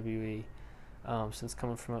WWE, since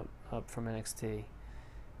coming up from NXT,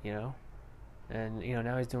 and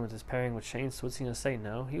now he's doing this pairing with Shane. So what's he gonna say?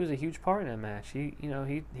 No, he was a huge part in that match.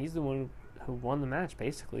 He's the one who won the match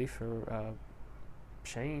basically for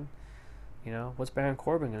Shane. What's Baron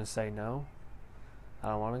Corbin gonna say? No, I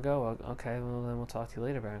don't want to go. Okay, well then we'll talk to you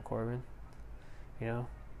later, Baron Corbin.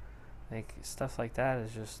 Like, stuff like that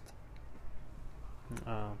is just,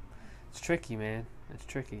 it's tricky, man. It's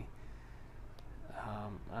tricky.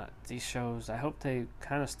 These shows, I hope they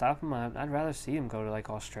kind of stop them. I'd rather see them go to like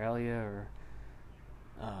Australia or,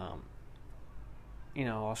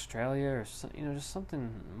 Australia or just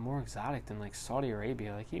something more exotic than like Saudi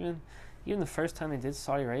Arabia. Like even the first time they did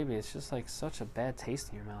Saudi Arabia, it's just like such a bad taste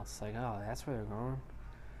in your mouth. It's like, oh, that's where they're going.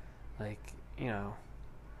 Like,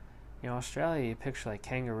 Australia, you picture like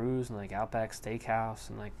kangaroos and like Outback Steakhouse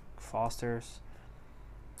and like Foster's.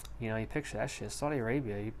 You picture that shit. Saudi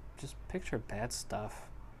Arabia, you just picture bad stuff.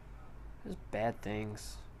 Just bad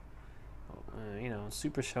things.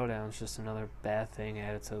 Super Showdown is just another bad thing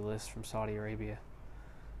added to the list from Saudi Arabia.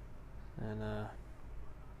 And,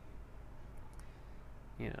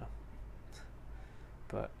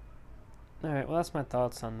 but, alright, well, that's my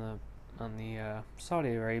thoughts on the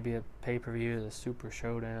Saudi Arabia pay-per-view, the Super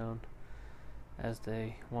Showdown, as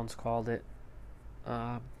they once called it.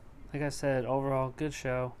 Like I said, overall, good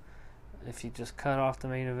show. If you just cut off the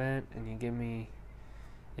main event and you give me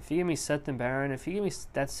Seth and Baron, if you give me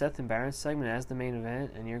that Seth and Baron segment as the main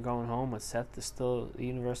event, and you're going home with Seth is still the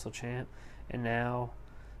Universal Champ, and now,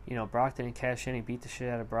 Brock didn't cash in, he beat the shit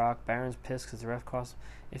out of Brock, Baron's pissed because the ref cost him.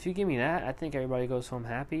 If you give me that, I think everybody goes home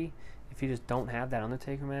happy. If you just don't have that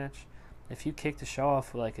Undertaker match, if you kick the show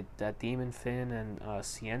off with like that Demon Finn and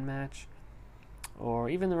Cien match, or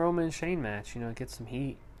even the Roman and Shane match, get some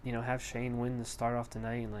heat, have Shane win to start off the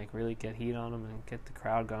night and like really get heat on him and get the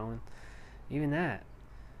crowd going. Even that.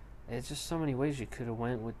 It's just so many ways you could have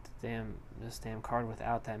went with this damn card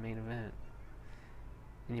without that main event.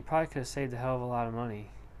 And you probably could have saved a hell of a lot of money.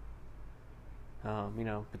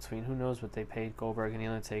 Between who knows what they paid Goldberg and The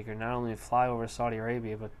Undertaker, not only to fly over to Saudi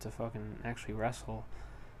Arabia, but to fucking actually wrestle.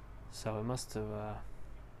 So it must have,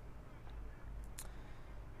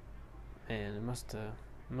 it must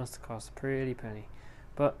have cost a pretty penny.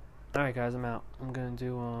 But, alright guys, I'm out. I'm gonna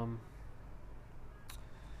do,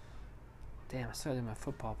 damn, I started doing my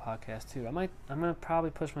football podcast too. I'm gonna probably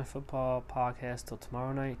push my football podcast till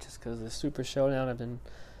tomorrow night, just because of the Super Showdown. I've been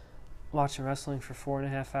watching wrestling for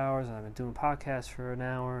 4.5 hours, and I've been doing podcasts for an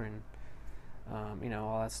hour, and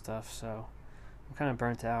all that stuff. So I'm kind of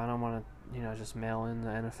burnt out. I don't want to, just mail in the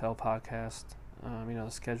NFL podcast, the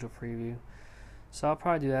schedule preview. So I'll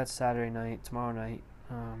probably do that Saturday night, tomorrow night.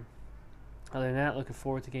 Other than that, looking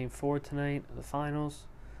forward to Game 4 tonight, the finals.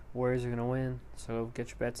 Warriors are going to win, so get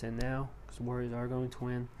your bets in now, because the Warriors are going to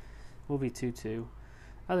win. We'll be 2-2.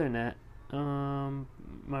 Other than that,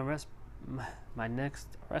 my next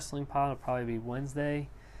wrestling pod will probably be Wednesday.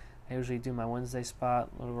 I usually do my Wednesday spot,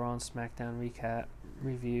 little Raw and SmackDown recap,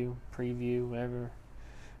 review, preview, whatever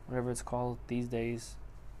it's called these days.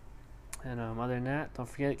 And other than that, don't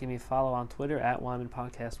forget, give me a follow on Twitter at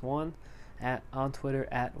WymanPodcast1, on Twitter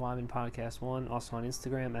at WymanPodcast1, also on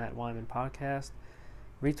Instagram at WymanPodcast.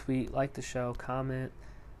 Retweet, like the show, comment,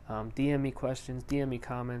 DM me questions, DM me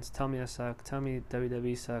comments, tell me I suck, tell me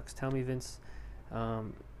WWE sucks, tell me Vince,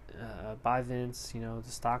 buy Vince, the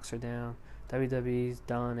stocks are down, WWE's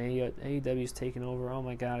done, AEW's taken over, oh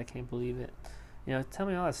my god, I can't believe it. Tell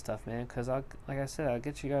me all that stuff, man, because like I said, I'll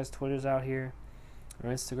get you guys Twitters out here,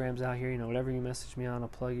 or Instagrams out here, whatever you message me on, I'll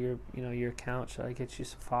plug your account, should I get you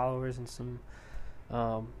some followers and some,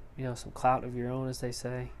 some clout of your own, as they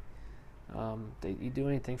say. You do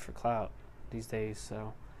anything for clout these days,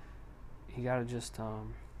 so you gotta just,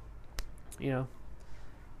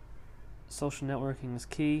 social networking is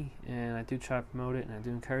key, and I do try to promote it, and I do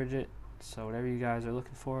encourage it. So whatever you guys are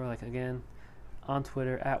looking for, like again, on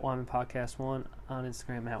Twitter at WymanPodcast1, on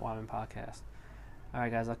Instagram at WymanPodcast.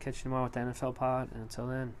 Alright guys, I'll catch you tomorrow with the NFL pod, and until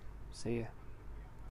then, see ya.